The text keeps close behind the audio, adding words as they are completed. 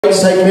to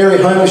take Mary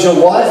home as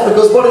your wife,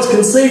 because what is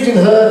conceived in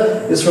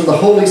her is from the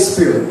Holy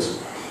Spirit.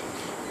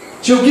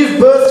 She'll give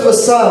birth to a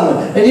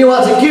son, and you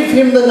are to give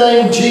him the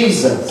name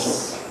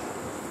Jesus,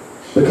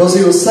 because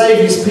he will save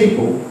his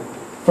people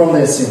from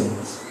their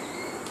sins.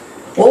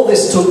 All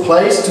this took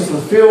place to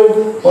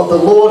fulfill what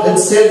the Lord had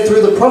said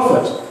through the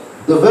prophet.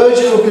 The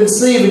virgin will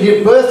conceive and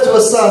give birth to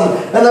a son,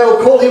 and they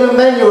will call him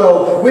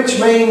Emmanuel, which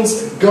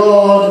means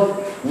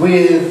God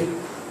with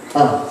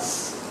us.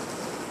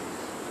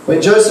 When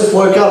Joseph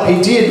woke up,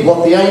 he did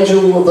what the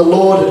angel of the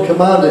Lord had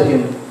commanded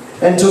him,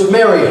 and took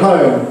Mary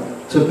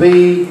home to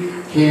be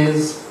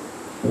his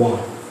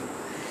wife.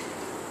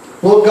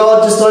 Lord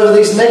God, just over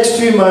these next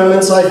few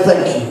moments, I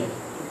thank you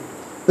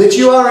that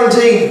you are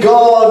indeed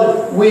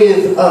God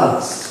with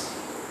us.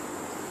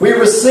 We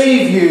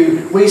receive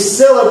you, we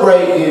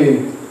celebrate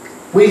you,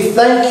 we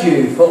thank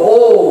you for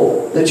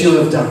all that you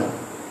have done.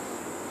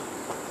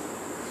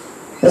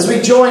 As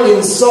we join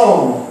in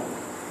song,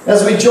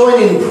 as we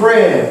join in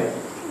prayer,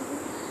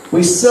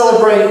 we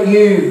celebrate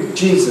you,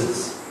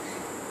 Jesus.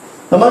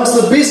 Amongst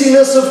the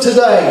busyness of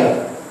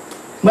today,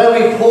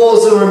 may we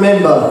pause and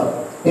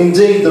remember,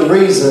 indeed, the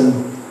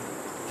reason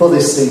for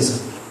this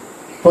season.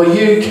 For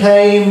you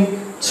came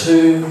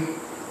to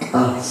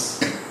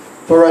us.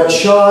 For a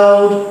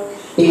child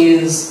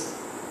is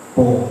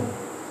born,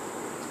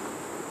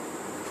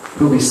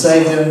 who will be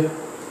Saviour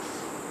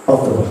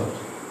of the world.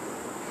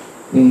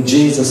 In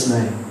Jesus'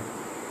 name,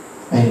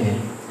 amen.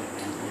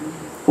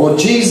 For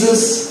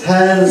Jesus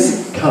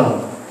has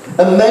come.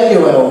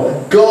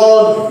 Emmanuel,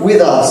 God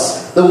with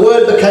us. The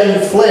Word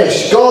became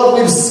flesh, God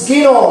with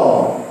skin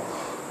on.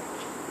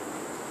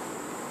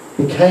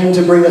 He came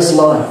to bring us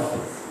life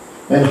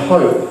and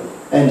hope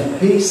and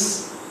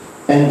peace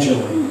and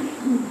joy.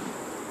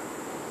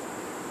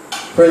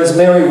 Friends,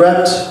 Mary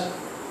wrapped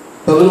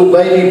her little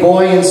baby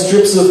boy in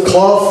strips of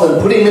cloth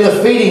and put him in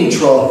a feeding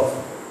trough.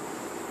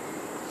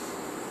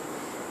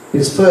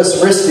 His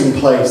first resting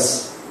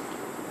place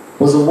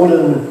was a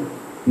wooden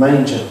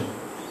manger.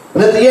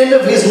 And at the end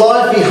of his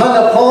life, he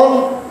hung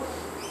upon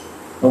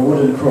a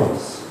wooden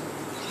cross.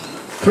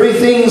 Three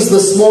things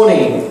this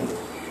morning.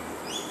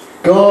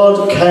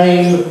 God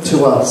came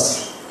to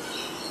us.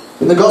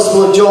 In the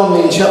Gospel of John,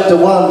 in chapter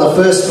 1, the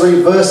first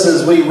 3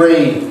 verses we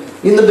read,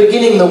 in the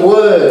beginning, the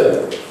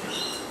Word.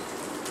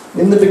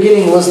 In the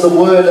beginning was the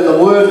Word, and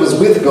the Word was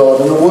with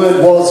God, and the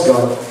Word was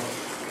God.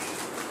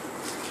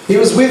 He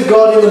was with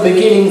God in the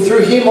beginning.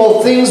 Through him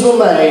all things were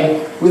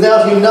made.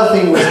 Without him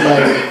nothing was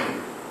made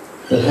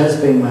that has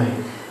been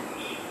made.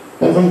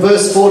 And from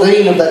verse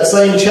 14 of that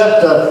same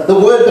chapter, the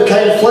Word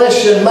became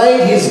flesh and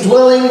made his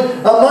dwelling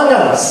among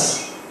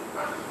us.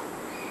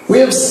 We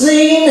have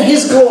seen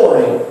his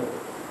glory.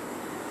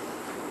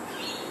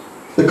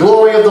 The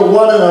glory of the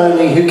one and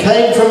only, who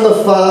came from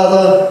the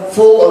Father,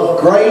 full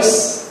of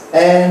grace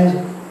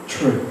and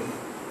truth.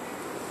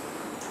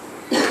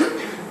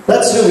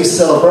 That's who we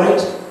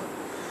celebrate.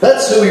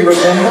 That's who we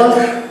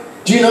remember.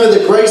 Do you know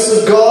the grace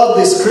of God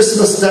this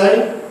Christmas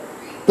day?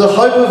 The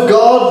hope of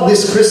God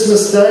this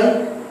Christmas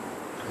day?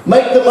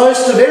 Make the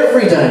most of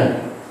every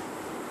day.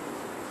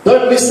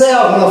 Don't miss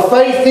out on the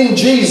faith in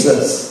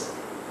Jesus,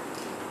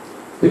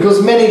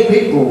 because many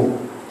people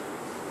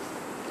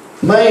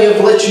may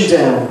have let you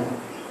down.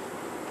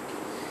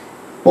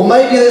 Or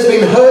maybe there's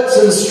been hurts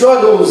and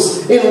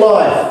struggles in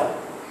life.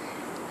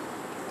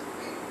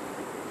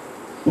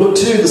 Look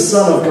to the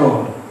Son of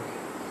God.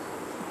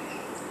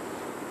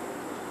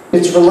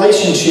 It's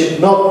relationship,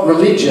 not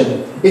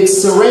religion. It's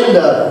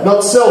surrender,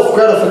 not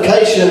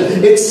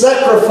self-gratification. It's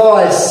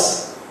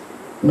sacrifice,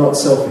 not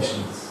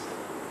selfishness.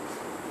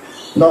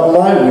 Not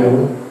my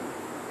will,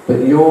 but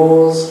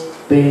yours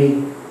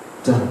be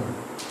done.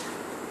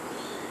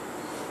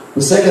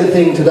 The second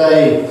thing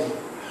today,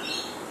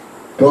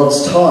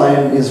 God's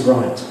time is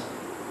right.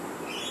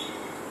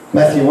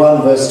 Matthew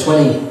 1 verse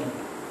 20.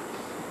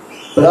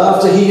 But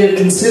after he had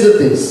considered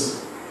this,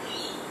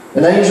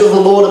 an angel of the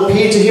Lord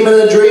appeared to him in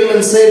a dream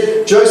and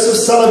said, Joseph,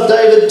 son of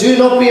David, do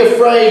not be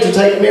afraid to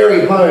take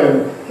Mary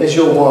home as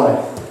your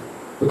wife,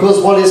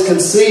 because what is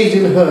conceived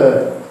in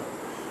her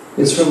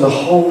is from the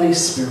Holy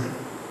Spirit.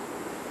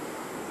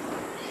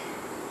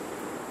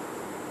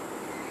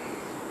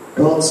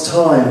 God's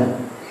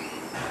time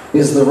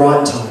is the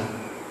right time.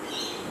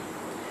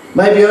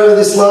 Maybe over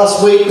this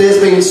last week there's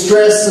been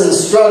stress and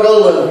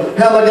struggle, and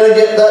how am I going to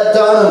get that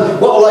done,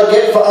 and what will I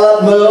get for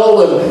Aunt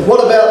Merle, and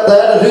what about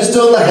that, and who's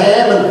doing the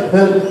ham,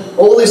 and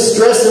all this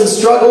stress and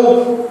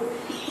struggle.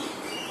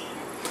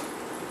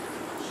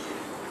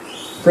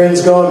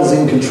 Friends, God is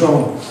in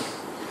control.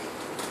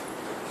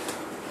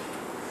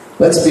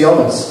 Let's be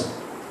honest.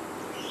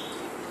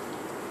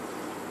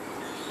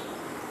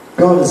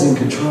 God is in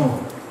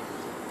control.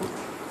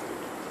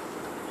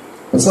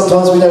 And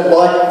sometimes we don't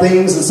like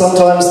things, and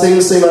sometimes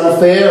things seem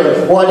unfair,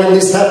 and why didn't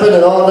this happen,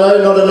 and oh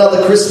no, not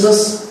another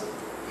Christmas.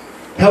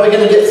 How are we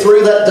going to get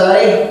through that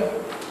day?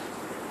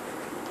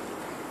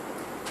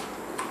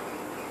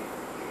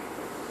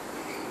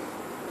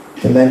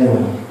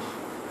 Emmanuel,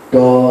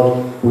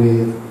 God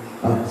with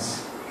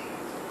us.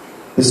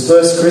 His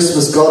first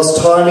Christmas,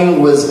 God's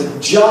timing was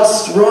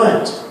just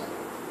right.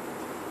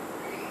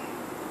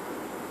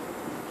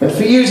 And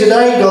for you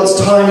today, God's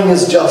timing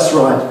is just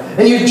right.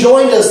 And you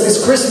joined us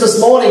this Christmas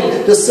morning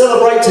to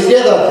celebrate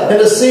together and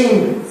to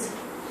sing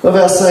of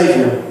our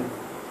Saviour.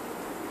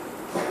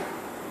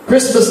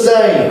 Christmas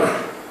Day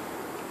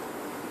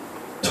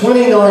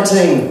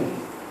 2019.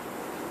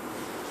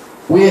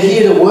 We are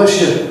here to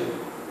worship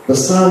the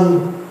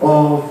Son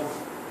of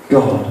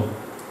God.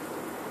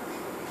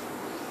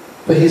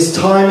 For His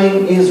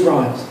timing is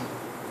right.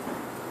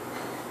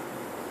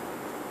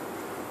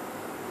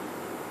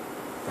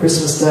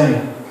 Christmas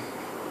Day.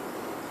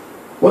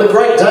 What a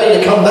great day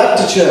to come back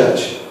to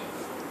church.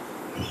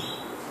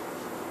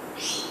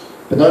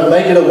 But don't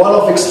make it a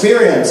one-off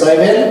experience,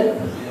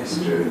 amen?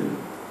 Yes, true.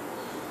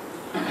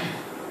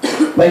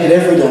 Make it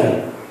every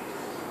day.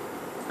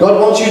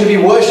 God wants you to be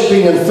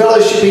worshipping and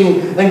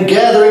fellowshipping and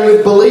gathering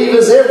with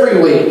believers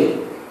every week.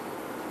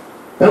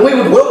 And we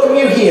would welcome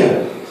you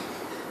here,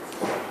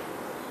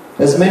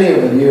 as many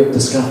of you have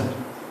discovered.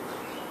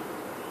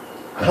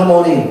 Come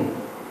on in.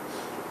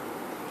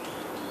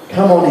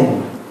 Come on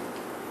in.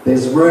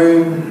 There's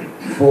room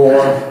for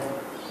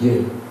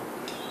you.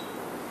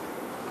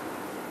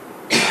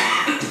 It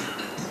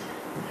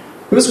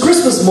was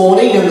Christmas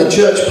morning and the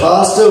church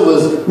pastor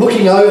was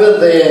looking over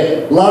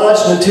their large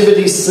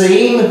nativity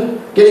scene,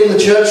 getting the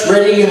church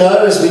ready,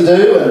 as we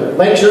do, and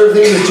make sure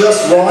everything was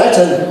just right.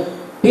 And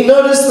he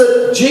noticed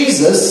that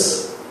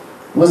Jesus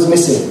was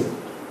missing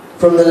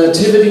from the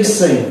nativity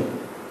scene.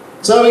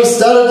 So he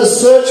started to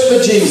search for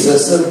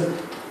Jesus, and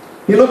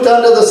he looked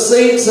under the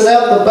seats and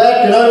out the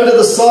back and over to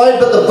the side,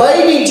 but the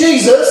baby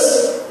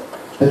Jesus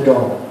had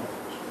gone.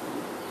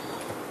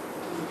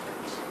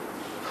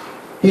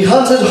 He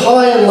hunted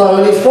high and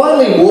low, and he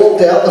finally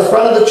walked out the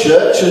front of the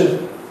church,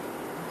 and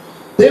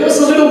there was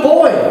a little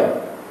boy.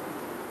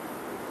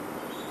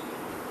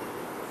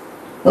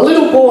 A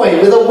little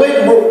boy with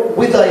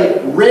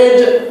a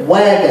red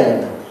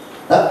wagon.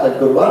 That's a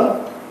good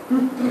one.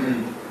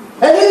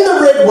 And in the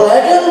red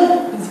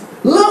wagon,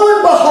 lo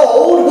and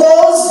behold,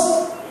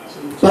 was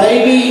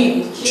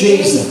baby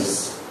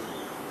Jesus.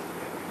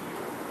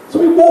 So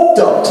he walked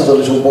up to the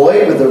little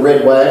boy with the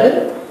red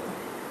wagon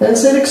and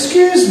said,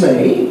 "Excuse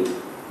me,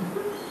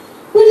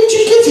 where did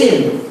you get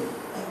him?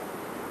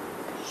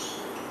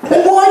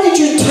 And why did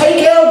you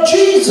take our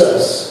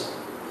Jesus?"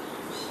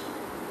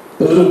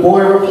 The little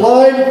boy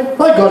replied,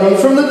 "I got him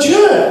from the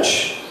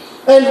church."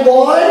 "And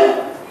why?"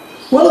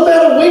 "Well,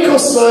 about a week or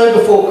so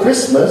before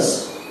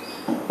Christmas,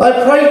 I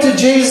prayed to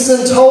Jesus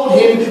and told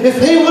him if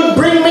he would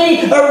bring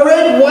me a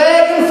red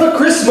wagon for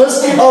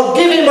Christmas, I'll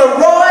give him a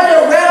ride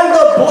around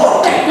the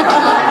block."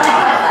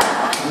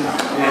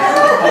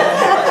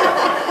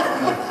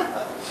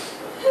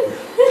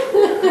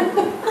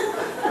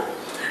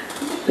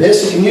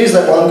 Yes, you can use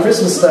that one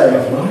Christmas Day,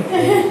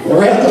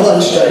 around the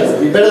lunch table. It'd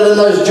be better than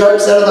those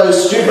jokes out of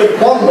those stupid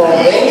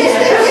bonbon things.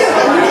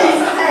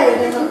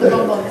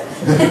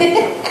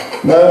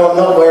 No, I'm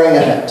not wearing a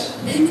hat.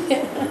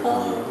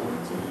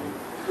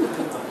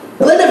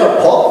 And they never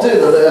pop, do they?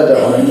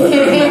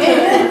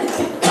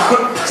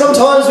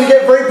 Sometimes we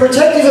get very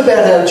protective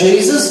about our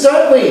Jesus,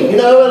 don't we?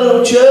 Our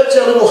little church,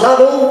 our little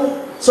huddle.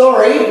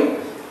 Sorry.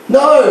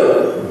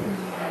 No.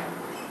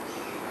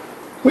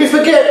 We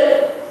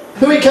forget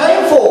who he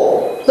came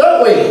for,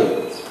 don't we?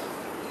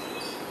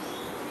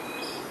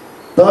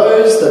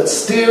 Those that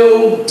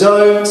still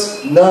don't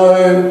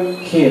know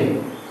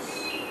him.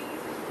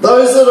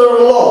 Those that are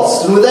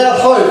lost and without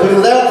hope and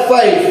without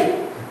faith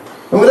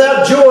and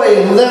without joy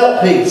and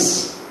without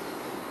peace.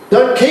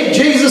 Don't keep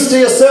Jesus to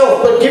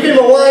yourself, but give him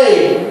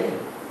away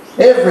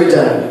every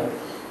day.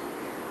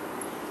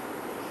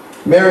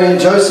 Mary and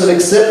Joseph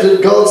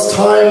accepted God's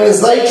time as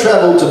they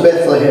travelled to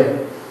Bethlehem,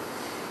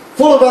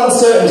 full of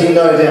uncertainty,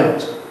 no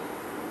doubt.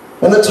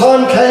 And the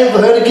time came for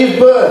her to give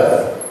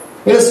birth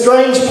in a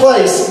strange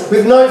place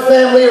with no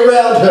family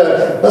around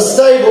her, a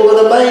stable and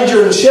a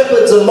manger and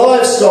shepherds and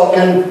livestock,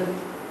 and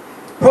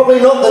probably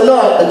not the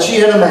night that she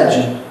had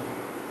imagined.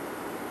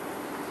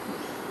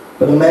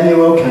 But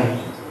Emmanuel came.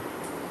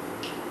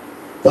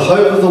 The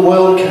hope of the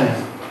world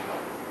came.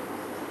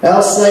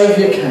 Our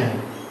Saviour came.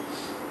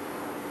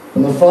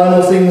 And the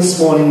final thing this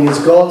morning is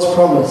God's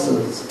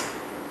promises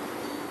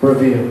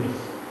revealed.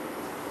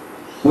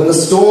 When the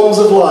storms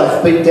of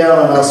life beat down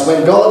on us,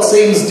 when God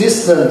seems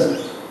distant,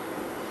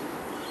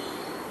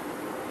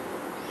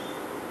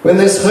 when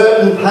there's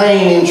hurt and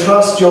pain,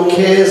 entrust your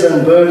cares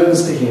and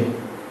burdens to him,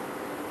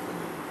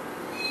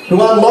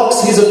 who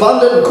unlocks his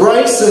abundant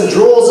grace and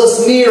draws us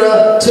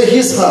nearer to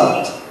his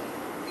heart.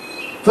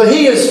 For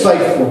he is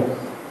faithful,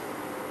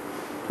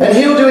 and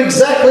he'll do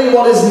exactly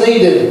what is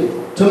needed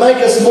to make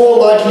us more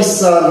like his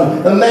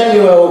Son,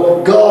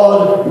 Emmanuel,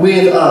 God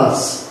with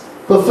us.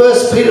 For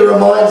 1 Peter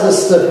reminds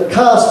us to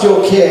cast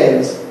your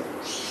cares.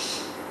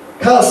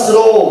 Cast it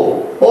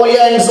all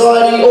your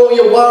anxiety, all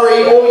your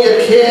worry, all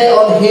your care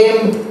on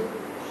him,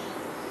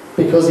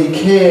 because he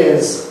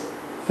cares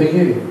for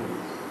you.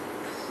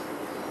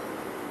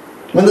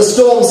 When the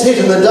storms hit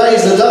and the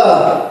days are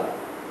dark,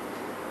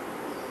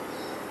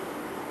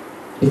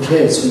 He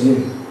cares for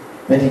you,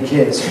 and He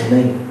cares for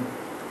me.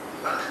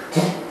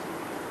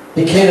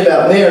 He cared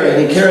about Mary,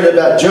 and He cared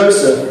about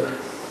Joseph.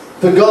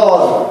 For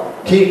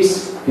God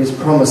keeps His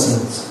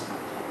promises.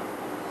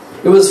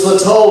 It was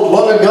foretold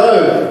long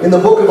ago in the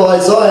book of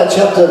Isaiah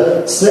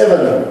chapter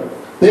 7.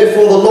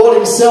 Therefore the Lord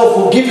Himself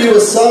will give you a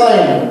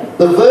sign.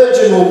 The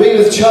virgin will be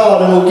with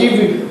child and will give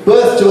you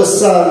birth to a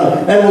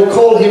son and will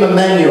call him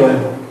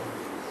Emmanuel.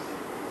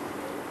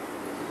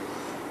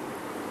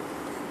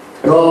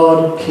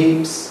 God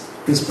keeps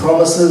His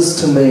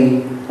promises to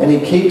me, and He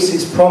keeps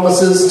His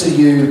promises to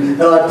you.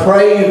 And I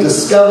pray you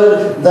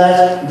discovered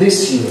that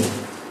this year.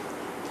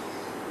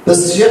 The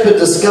shepherd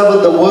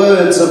discovered the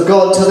words of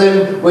God to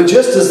them were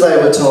just as they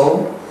were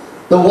told.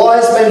 The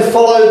wise men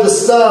followed the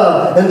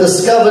star and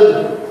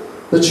discovered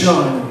the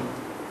child.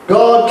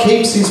 God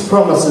keeps His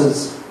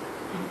promises.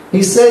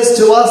 He says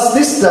to us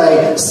this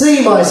day,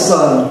 see my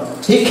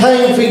son, He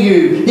came for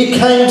you. He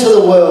came to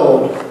the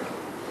world.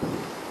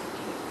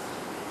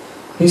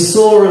 He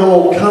saw it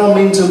all come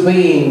into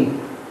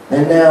being,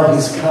 and now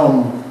He's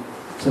come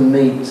to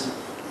meet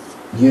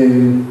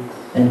you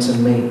and to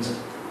meet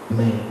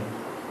me.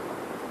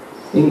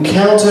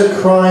 Encounter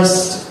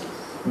Christ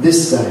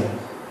this day.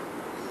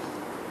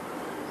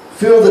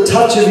 Feel the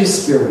touch of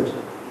His Spirit.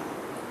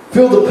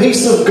 Feel the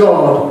peace of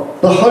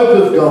God, the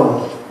hope of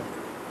God.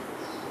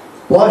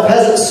 Life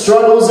has its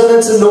struggles and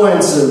its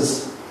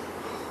annoyances,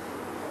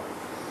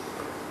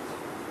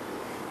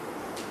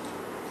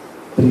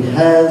 but He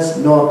has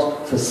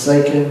not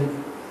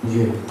forsaken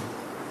you.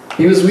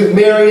 He was with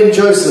Mary and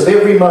Joseph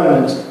every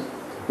moment,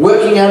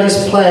 working out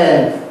His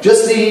plan,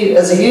 just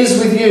as He is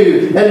with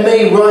you and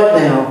me right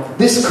now,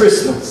 this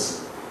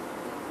Christmas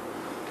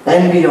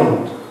and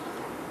beyond.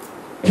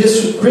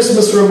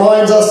 Christmas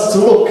reminds us to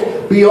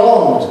look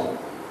beyond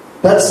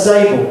that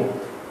stable.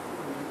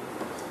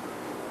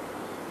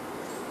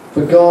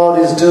 For God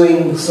is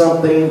doing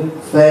something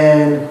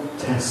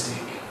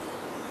fantastic.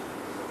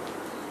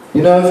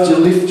 You know, if you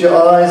lift your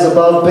eyes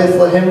above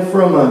Bethlehem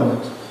for a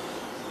moment,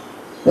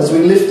 as we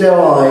lift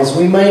our eyes,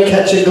 we may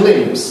catch a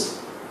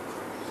glimpse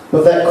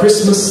of that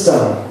Christmas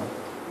star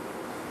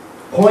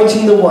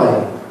pointing the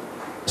way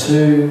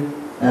to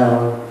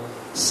our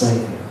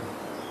Saviour.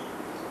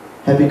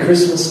 Happy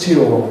Christmas to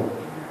you all.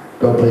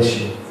 God bless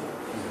you.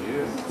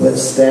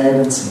 Let's stand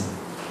and sing.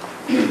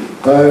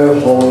 O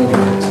Holy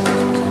Night.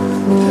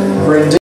 For indeed